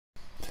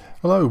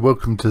Hello,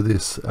 welcome to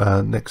this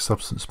next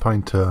Substance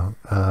Painter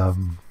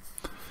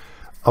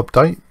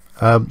update.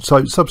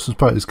 So Substance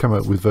Painter has come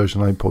out with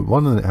version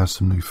 8.1 and it has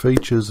some new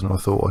features, and I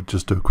thought I'd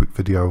just do a quick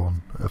video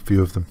on a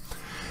few of them.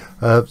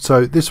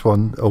 So this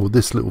one, or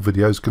this little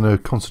video, is going to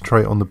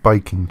concentrate on the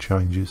baking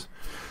changes.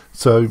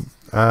 So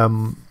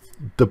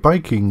the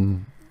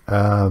baking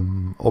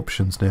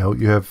options now,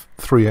 you have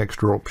three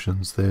extra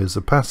options. There's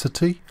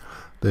opacity,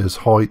 there's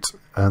height,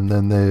 and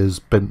then there's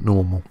bent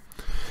normal.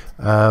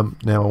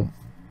 Now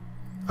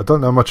I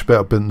don't know much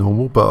about bent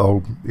normal, but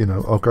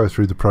I'll go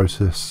through the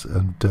process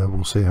and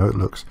we'll see how it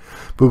looks.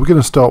 But we're going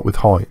to start with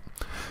height.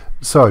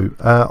 So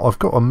I've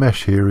got a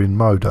mesh here in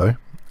Modo,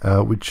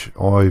 which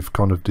I've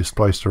kind of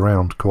displaced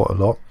around quite a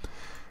lot,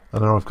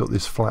 and then I've got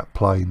this flat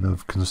plane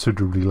of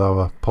considerably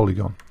lower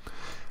polygon,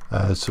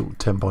 sort of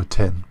 10 by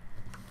 10,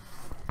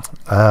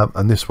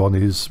 and this one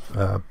is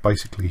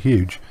basically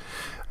huge.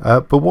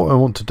 But what I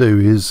want to do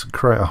is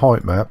create a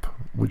height map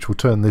which will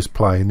turn this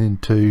plane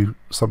into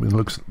something that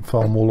looks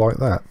far more like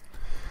that.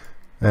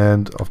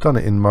 And I've done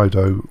it in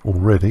Modo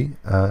already,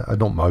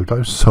 not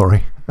Modo,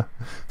 sorry,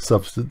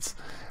 Substance.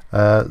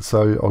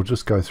 So I'll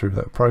just go through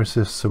that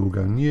process. So we'll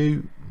go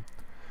new,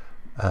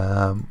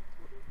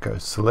 go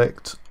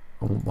select,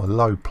 I want my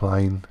low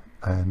plane,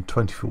 and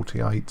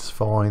 2048 is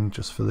fine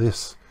just for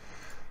this.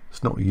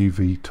 It's not a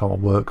UV tile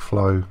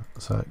workflow,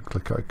 so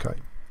click OK. I'll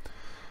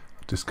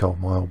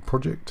discard my old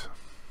project.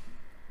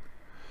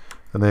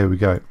 And there we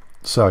go.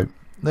 So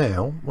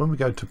now when we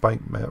go to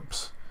bake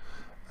maps,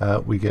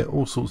 we get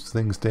all sorts of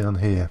things down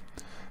here.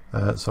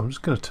 So I'm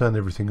just going to turn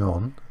everything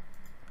on,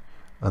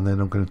 and then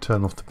I'm going to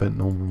turn off the bent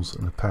normals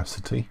and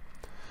opacity,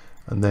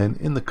 and then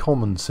in the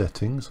common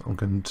settings I'm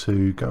going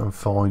to go and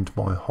find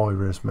my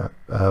high-res map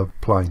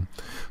plane.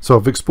 So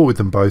I've exported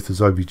them both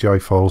as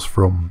OBJ files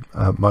from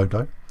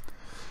Modo.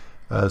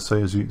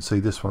 So as you can see,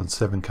 this one's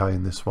 7K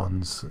and this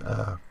one's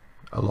a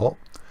lot.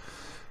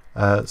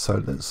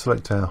 So let's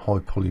select our high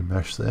poly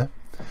mesh there.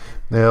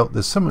 Now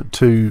there's something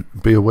to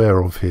be aware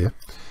of here,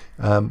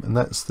 and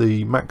that's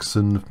the max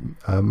and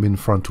min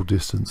frontal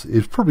distance.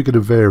 It's probably going to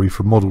vary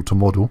from model to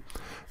model.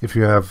 If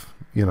you have,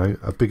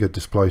 a bigger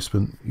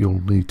displacement,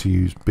 you'll need to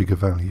use bigger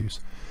values,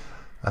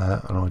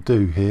 and I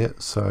do here.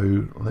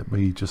 So let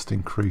me just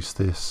increase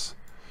this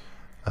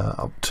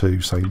up to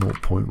say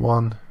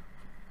 0.1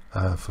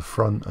 for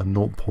front and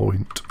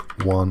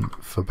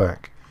 0.1 for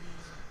back.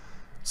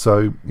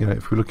 So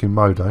if we look in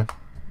Modo,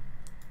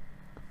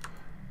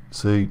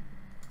 see,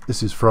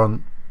 this is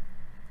front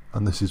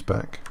and this is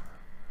back,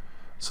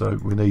 so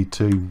we need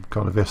to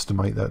kind of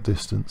estimate that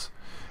distance.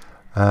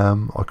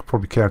 I could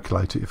probably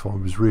calculate it if I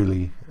was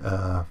really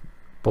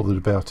bothered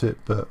about it,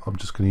 but I'm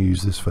just going to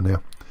use this for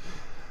now.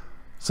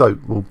 So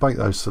we'll bake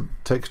those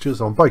textures.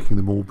 I'm baking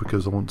them all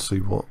because I want to see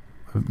what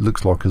it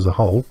looks like as a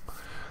whole.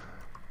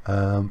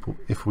 But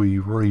if we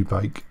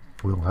rebake,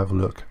 we'll have a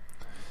look.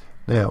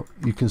 Now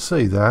you can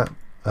see that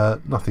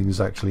nothing has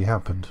actually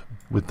happened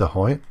with the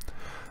height,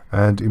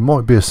 and it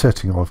might be a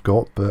setting I've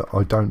got, but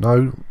I don't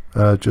know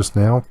just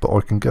now, but I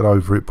can get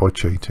over it by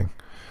cheating.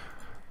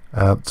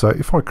 So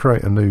if I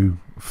create a new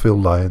fill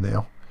layer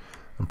now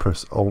and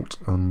press Alt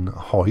and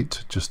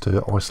height just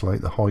to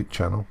isolate the height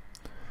channel,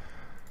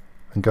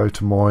 and go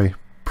to my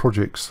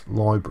projects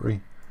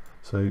library,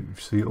 so if you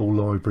see all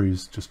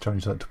libraries, just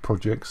change that to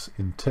projects.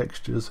 In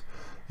textures,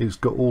 it's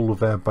got all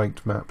of our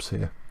baked maps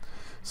here.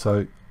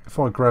 So if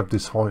I grab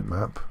this height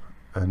map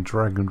and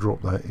drag and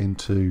drop that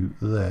into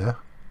there,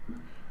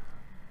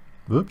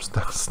 whoops,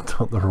 that's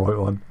not the right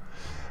one,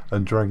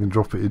 and drag and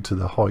drop it into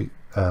the height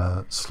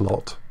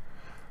slot,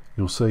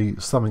 you'll see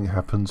something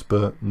happens,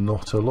 but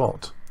not a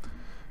lot.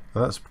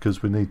 And that's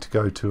because we need to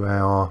go to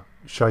our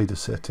shader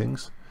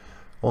settings,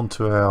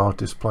 onto our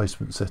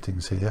displacement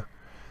settings here,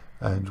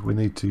 and we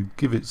need to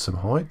give it some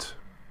height.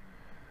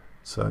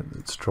 So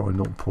let's try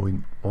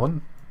 0.1.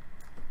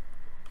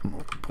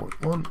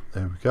 0.1,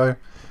 there we go.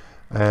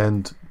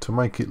 And to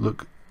make it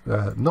look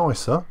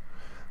nicer,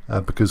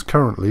 because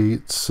currently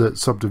it's at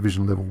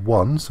subdivision level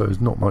 1, so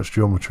there's not much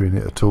geometry in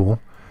it at all,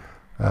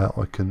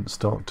 I can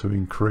start to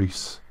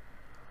increase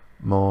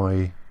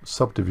my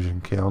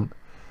subdivision count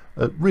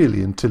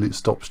really until it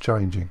stops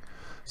changing.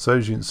 So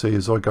as you can see,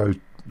 as I go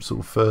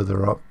sort of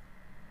further up,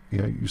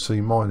 you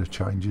see minor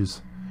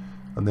changes,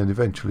 and then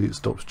eventually it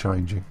stops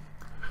changing.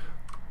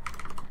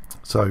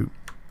 So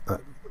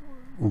that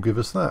will give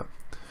us that.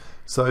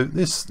 So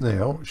this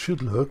now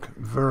should look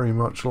very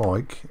much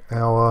like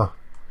our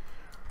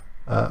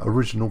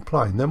original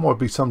plane. There might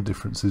be some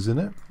differences in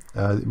it.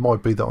 It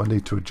might be that I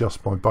need to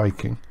adjust my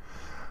baking,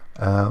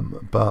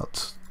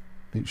 but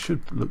it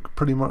should look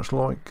pretty much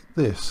like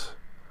this.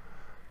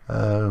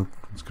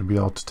 It's going to be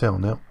hard to tell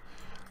now.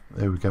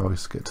 There we go.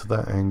 Let's get to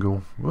that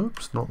angle.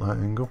 Whoops, not that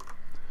angle.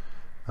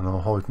 And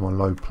I'll hide my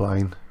low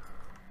plane.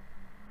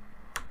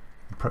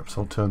 Perhaps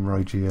I'll turn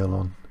RayGL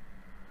on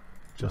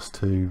just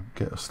to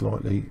get a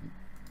slightly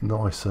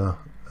nicer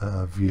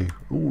view.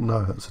 Oh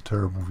no, that's a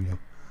terrible view.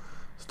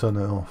 Let's turn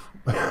that off.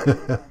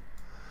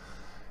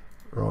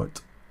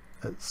 Right,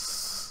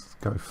 let's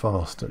go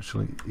fast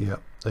actually. Yeah,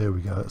 there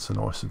we go, that's a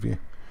nicer view.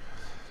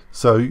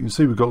 So you can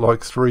see we've got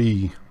like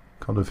 3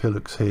 kind of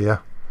hillocks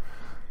here,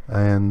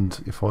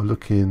 and if I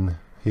look in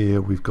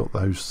here we've got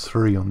those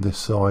 3 on this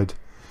side.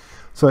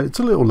 So it's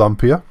a little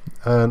lumpier,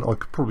 and I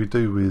could probably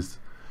do with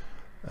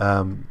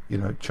you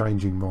know,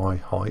 changing my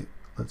height.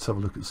 Let's have a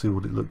look and see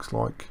what it looks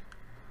like.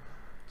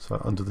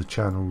 So under the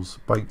channels,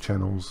 bake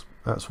channels,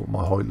 that's what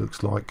my height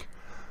looks like.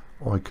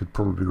 I could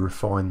probably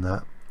refine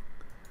that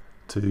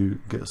to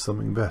get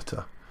something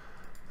better.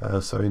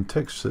 So in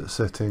texture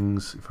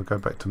settings, if I go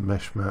back to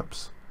mesh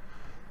maps,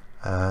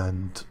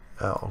 and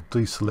I'll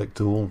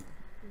deselect all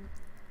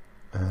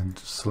and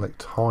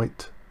select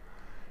height.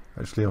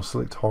 Actually, I'll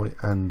select height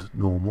and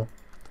normal,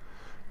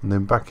 and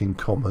then back in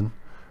common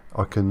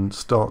I can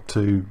start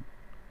to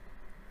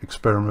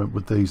experiment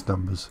with these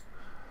numbers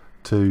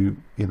to,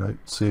 you know,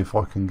 see if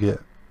I can get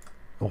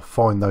or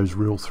find those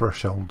real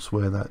thresholds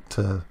where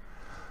that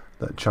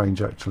that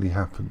change actually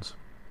happens.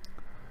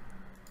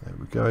 There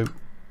we go.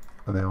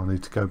 And now I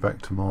need to go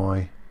back to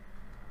my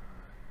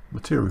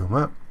material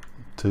map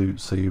to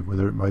see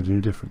whether it made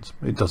any difference.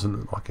 It doesn't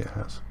look like it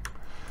has.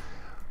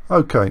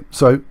 Okay,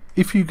 so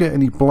if you get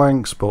any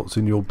blank spots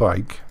in your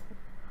bake,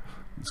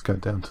 let's go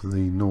down to the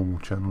normal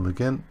channel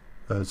again.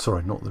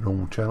 Sorry, not the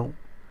normal channel,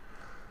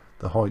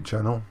 the height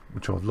channel,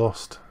 which I've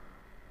lost.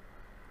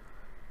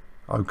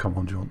 Oh, come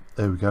on, John.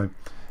 There we go.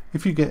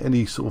 If you get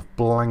any sort of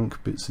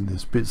blank bits in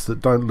this, bits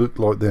that don't look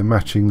like they're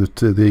matching the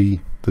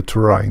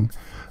terrain,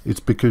 it's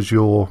because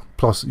your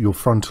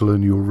frontal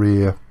and your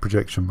rear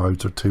projection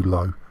modes are too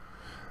low.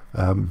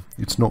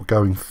 It's not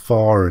going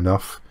far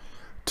enough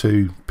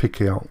to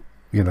pick out,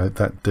 you know,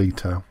 that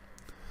detail.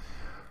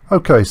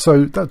 Okay,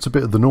 so that's a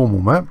bit of the normal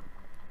map.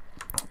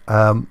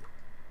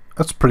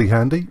 That's pretty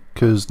handy,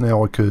 because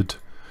now I could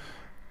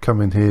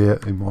come in here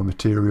in my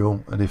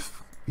material, and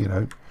if, you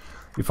know,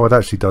 if I'd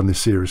actually done this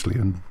seriously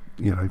and,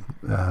 you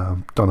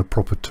know, done a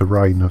proper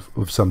terrain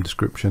of some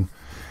description,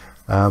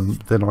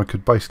 then I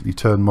could basically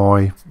turn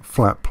my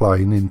flat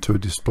plane into a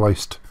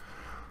displaced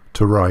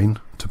terrain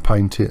to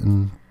paint it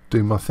and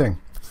do my thing.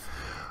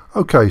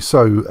 Okay,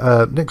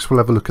 so next we'll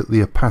have a look at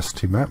the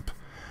opacity map.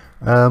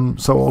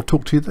 So I'll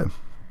talk to you then.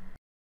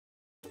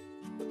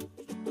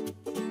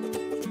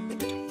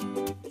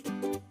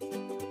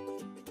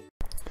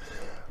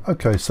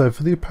 Okay, so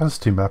for the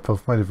opacity map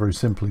I've made a very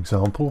simple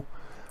example.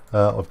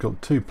 I've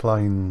got 2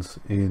 planes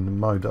in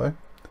Modo,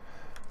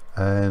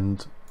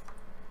 and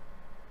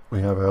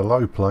we have our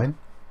low plane,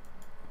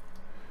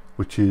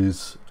 which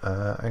is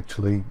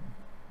actually,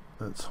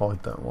 let's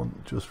hide that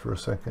one just for a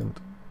second,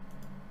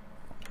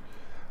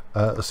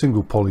 a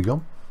single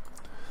polygon,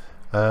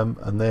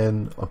 and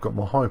then I've got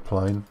my high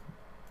plane,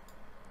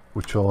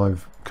 which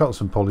I've cut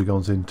some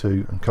polygons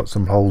into and cut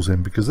some holes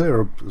in, because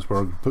there is where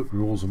I can put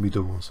walls and my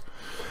doors.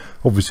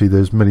 Obviously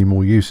there's many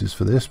more uses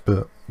for this,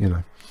 but you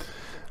know,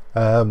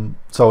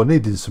 so I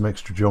needed some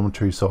extra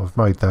geometry, so I've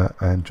made that,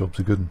 and jobs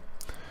are good.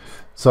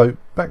 So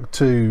back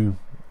to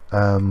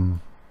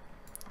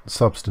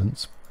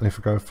substance, and if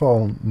I go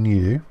file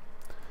new,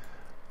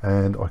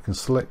 and I can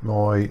select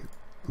my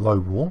low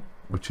wall,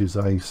 which is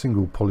a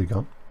single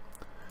polygon,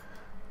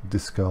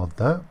 discard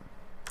that,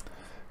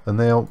 and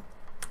now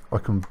I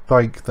can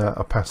bake that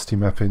opacity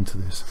map into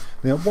this.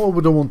 Now why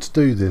would I want to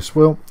do this?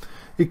 Well,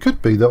 it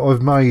could be that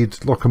I've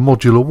made like a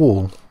modular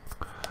wall,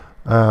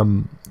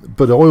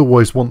 but I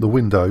always want the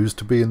windows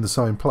to be in the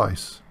same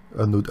place,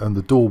 and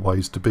the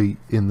doorways to be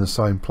in the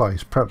same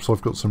place. Perhaps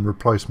I've got some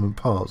replacement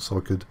parts I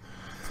could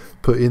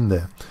put in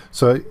there.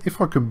 So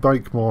if I can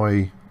bake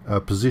my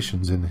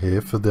positions in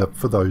here for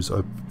those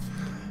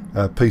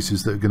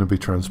pieces that are going to be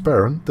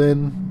transparent,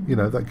 then you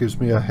know, that gives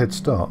me a head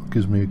start,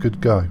 gives me a good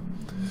go.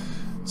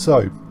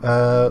 So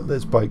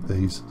let's bake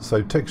these.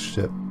 So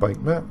texture set bake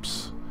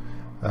maps.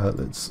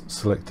 Let's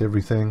select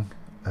everything,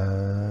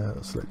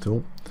 select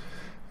all,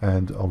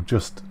 and I'll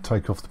just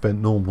take off the bent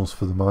normals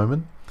for the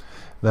moment.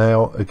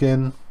 Now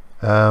again,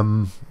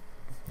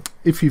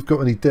 if you've got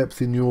any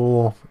depth in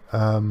your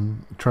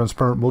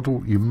transparent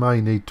model, you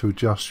may need to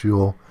adjust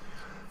your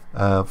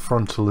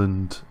frontal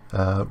and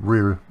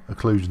rear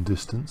occlusion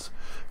distance,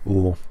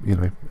 or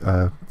you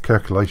know,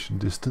 calculation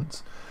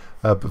distance,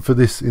 but for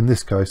this, in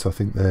this case, I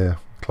think they're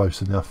close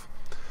enough.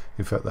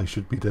 In fact, they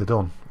should be dead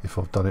on if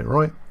I've done it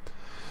right.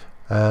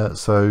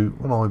 So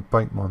when I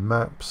bake my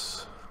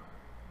maps,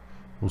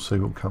 we'll see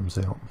what comes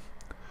out.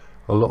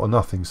 A lot of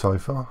nothing so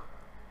far.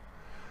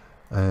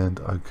 And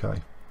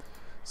okay,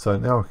 so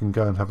now I can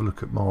go and have a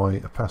look at my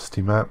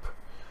opacity map,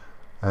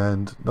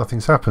 and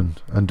nothing's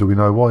happened. And do we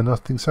know why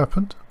nothing's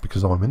happened?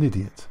 Because I'm an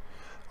idiot.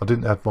 I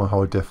didn't add my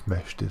high def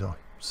mesh, did I?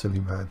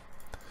 Silly man.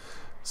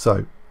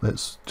 So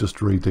let's just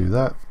redo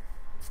that,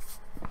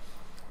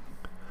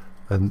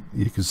 and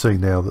you can see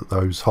now that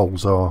those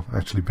holes are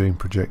actually being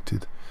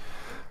projected.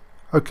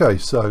 Okay,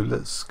 so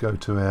let's go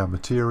to our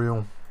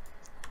material.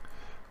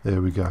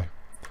 There we go,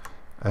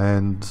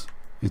 and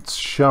it's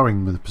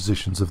showing the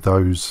positions of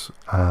those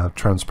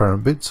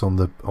transparent bits on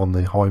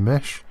the high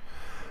mesh,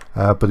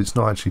 but it's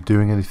not actually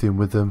doing anything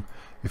with them.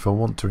 If I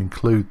want to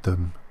include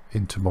them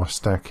into my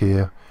stack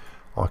here.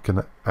 I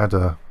can add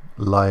a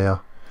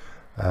layer.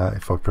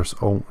 If I press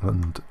Alt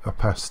and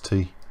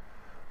Opacity,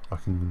 I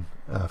can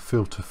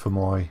filter for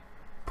my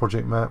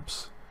project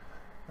maps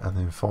and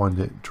then find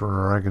it,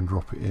 drag and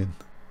drop it in,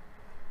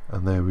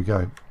 and there we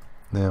go.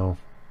 Now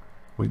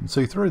we can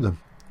see through them.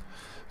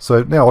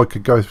 So now I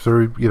could go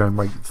through,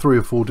 make 3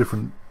 or 4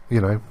 different,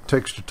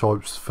 texture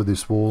types for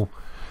this wall,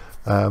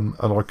 and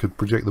I could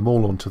project them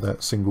all onto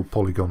that single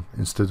polygon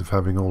instead of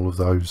having all of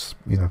those,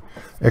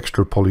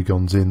 extra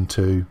polygons in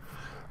to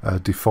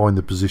define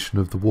the position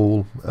of the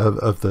wall,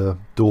 of the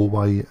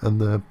doorway and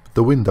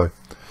the window.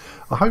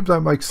 I hope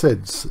that makes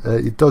sense.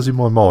 It does in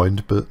my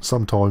mind, but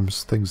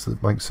sometimes things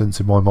that make sense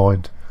in my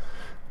mind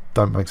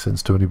don't make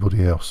sense to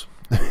anybody else.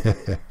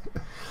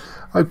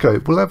 Okay,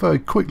 we'll have a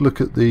quick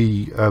look at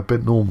the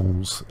bent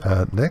normals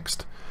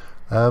next,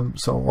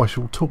 so I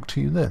shall talk to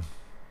you then.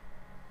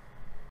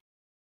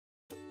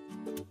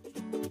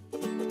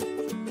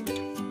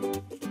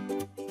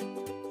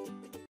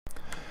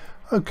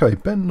 Okay,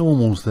 bent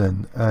normals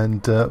then,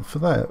 and for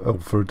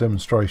that, for a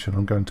demonstration,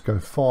 I'm going to go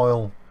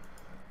File,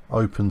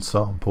 Open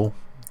Sample,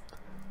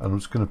 and I'm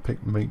just going to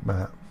pick Meet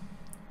Map.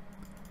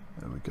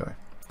 There we go.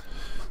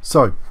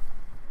 So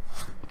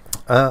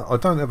I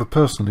don't have a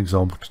personal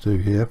example to do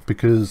here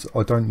because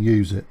I don't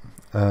use it,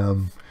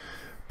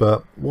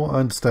 but what I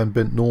understand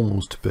bent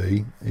normals to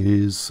be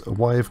is a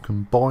way of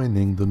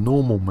combining the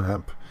normal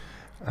map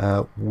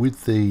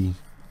with the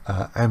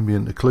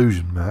ambient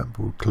occlusion map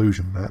or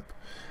occlusion map,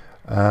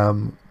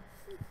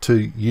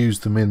 to use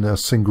them in a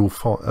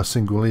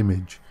single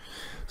image,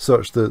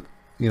 such that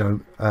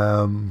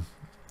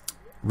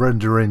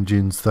render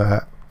engines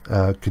that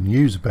can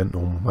use a bent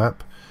normal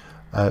map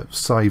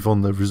save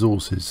on the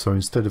resources. So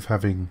instead of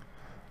having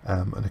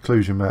an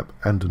occlusion map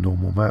and a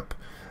normal map,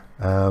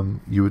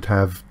 you would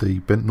have the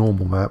bent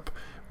normal map,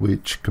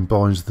 which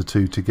combines the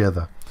two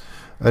together,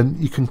 and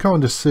you can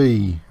kind of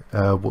see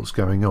what's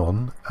going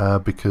on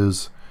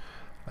because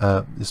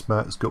this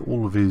map's got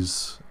all of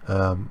his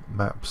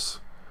maps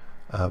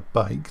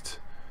baked.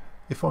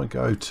 If I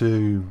go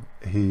to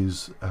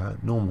his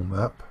normal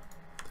map,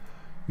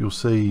 you'll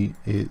see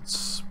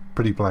it's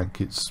pretty blank.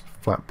 It's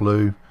flat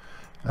blue,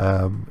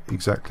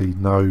 exactly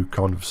no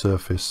kind of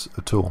surface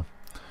at all.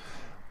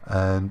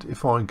 And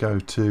if I go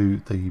to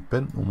the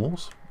bent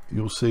normals,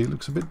 you'll see it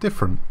looks a bit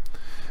different.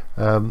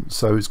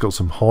 So it's got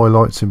some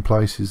highlights in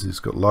places, it's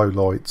got low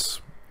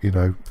lights,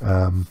 so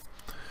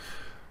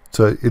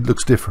it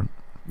looks different,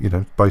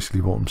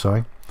 basically what I'm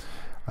saying.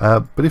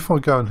 But if I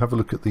go and have a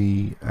look at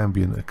the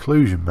ambient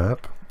occlusion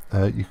map,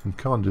 you can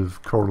kind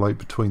of correlate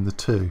between the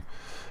two.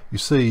 You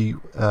see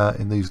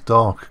in these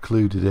dark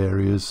occluded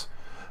areas,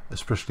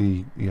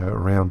 especially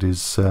around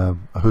his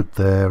hood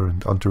there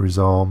and under his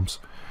arms,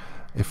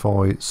 if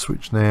I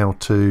switch now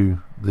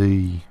to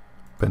the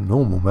bent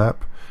normal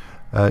map,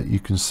 you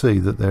can see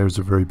that there is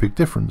a very big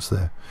difference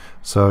there.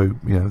 So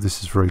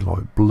this is very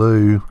light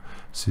blue,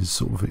 this is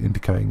sort of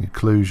indicating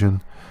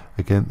occlusion.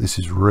 Again, this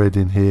is red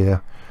in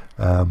here,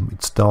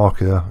 it's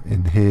darker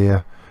in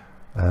here.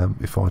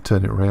 If I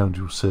turn it around,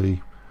 you'll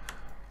see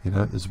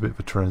there's a bit of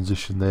a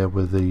transition there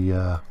where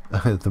the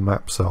the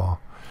maps are,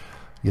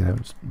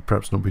 it's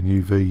perhaps not been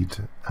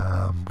UV'd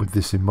with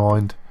this in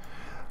mind.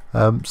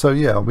 So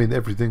yeah, I mean,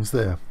 everything's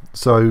there.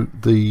 So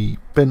the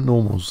bent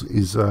normals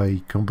is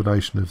a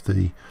combination of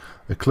the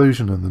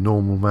occlusion and the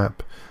normal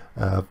map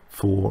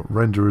for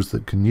renderers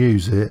that can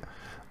use it,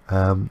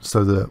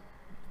 so that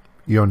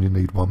you only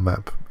need one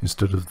map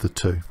instead of the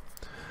two.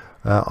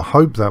 I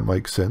hope that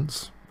makes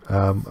sense.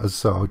 As I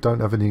say, I don't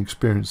have any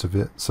experience of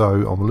it,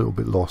 so I'm a little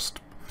bit lost.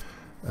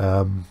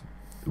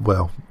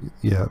 Well,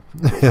 yeah,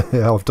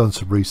 I've done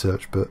some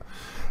research, but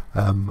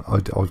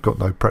I've got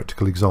no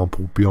practical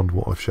example beyond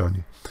what I've shown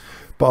you.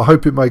 But I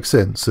hope it makes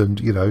sense, and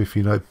if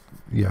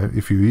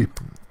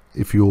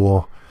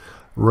your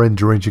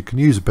render engine can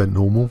use a bent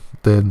normal,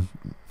 then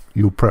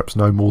you'll perhaps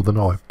know more than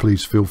I.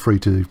 Please feel free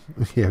to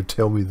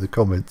tell me in the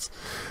comments,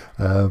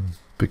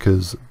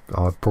 because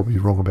I'm probably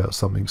wrong about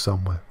something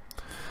somewhere.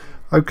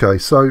 Okay,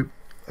 so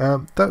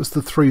that's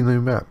the 3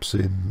 new maps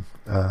in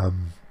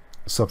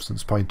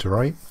Substance Painter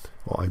 8,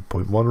 or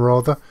 8.1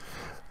 rather,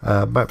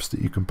 maps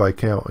that you can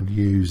bake out and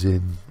use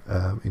in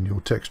your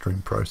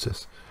texturing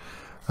process.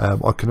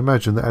 I can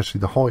imagine that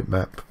actually the height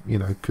map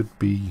could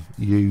be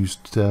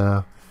used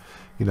to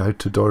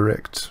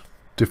direct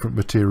different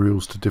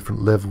materials to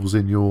different levels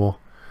in your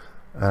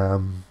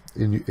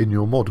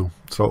model.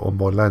 So on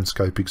my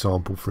landscape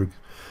example,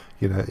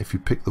 if you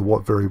pick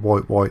the very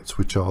white whites,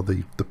 which are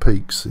the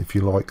peaks, if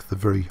you like, the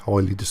very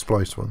highly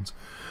displaced ones,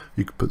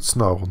 you could put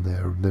snow on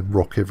there and then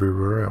rock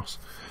everywhere else.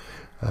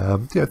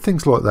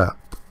 Things like that.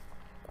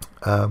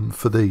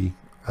 For the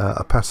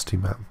opacity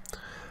map,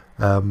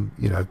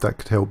 that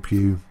could help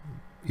you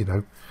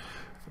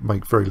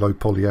make very low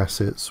poly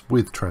assets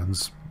with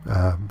trans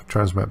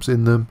maps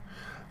in them,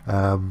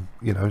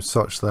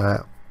 such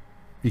that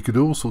you could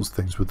do all sorts of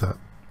things with that.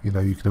 You know,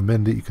 you can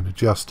amend it, you can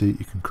adjust it,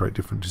 you can create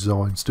different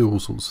designs, do all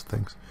sorts of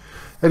things.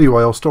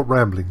 Anyway, I'll stop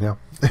rambling now.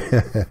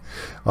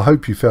 I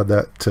hope you found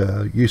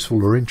that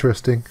useful or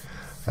interesting.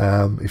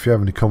 If you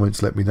have any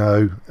comments, let me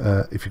know.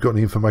 If you've got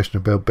any information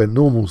about bent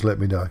normals, let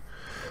me know.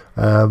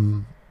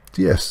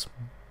 Yes,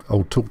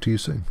 I'll talk to you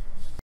soon.